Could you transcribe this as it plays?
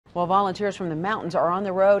Well, volunteers from the mountains are on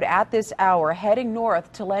the road at this hour, heading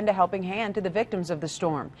north to lend a helping hand to the victims of the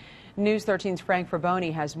storm. News 13's Frank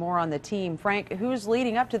Fraboni has more on the team. Frank, who's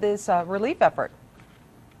leading up to this relief effort?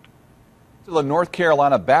 The North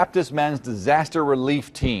Carolina Baptist Men's Disaster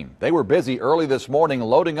Relief Team. They were busy early this morning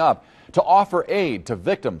loading up to offer aid to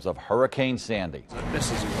victims of Hurricane Sandy.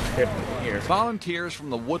 This is what happened here. Volunteers from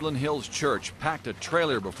the Woodland Hills Church packed a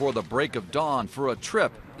trailer before the break of dawn for a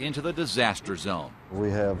trip into the disaster zone. We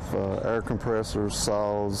have air compressors,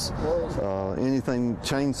 saws, anything,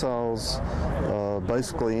 chainsaws,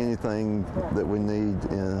 basically anything that we need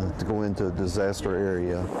to go into a disaster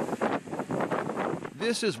area.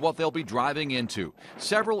 This is what they'll be driving into.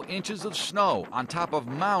 Several inches of snow on top of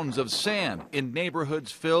mounds of sand in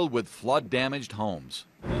neighborhoods filled with flood-damaged homes.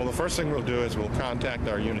 Well, the first thing we'll do is we'll contact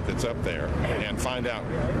our unit that's up there and find out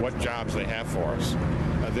what jobs they have for us.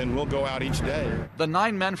 Then we'll go out each day. The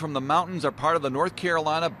 9 men from the mountains are part of the North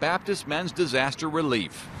Carolina Baptist Men's Disaster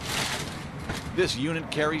Relief. This unit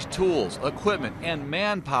carries tools, equipment, and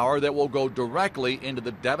manpower that will go directly into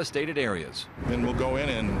the devastated areas. Then we'll go in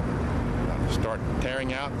and start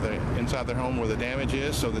tearing out the inside their home where the damage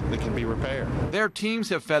is so that they can be repaired. Their teams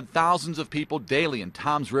have fed thousands of people daily in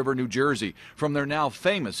Toms River, New Jersey, from their now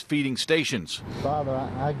famous feeding stations. Father,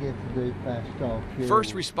 I get to do pastoral care.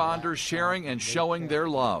 First responders sharing and showing their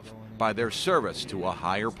love by their service to a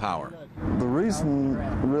higher power. The reason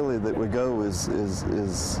really that we go is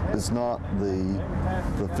not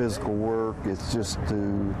the physical work. It's just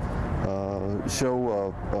to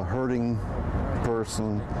show a hurting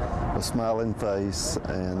person a smiling face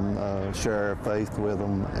and share our faith with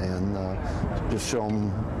them and just show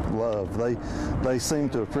them love. They seem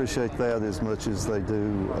to appreciate that as much as they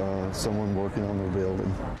do someone working on their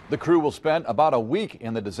building. The crew will spend about a week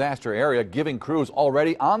in the disaster area, giving crews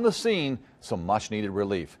already on the scene some much-needed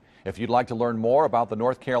relief. If you'd like to learn more about the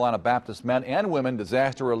North Carolina Baptist Men and Women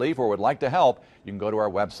Disaster Relief or would like to help, you can go to our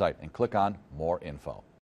website and click on More Info.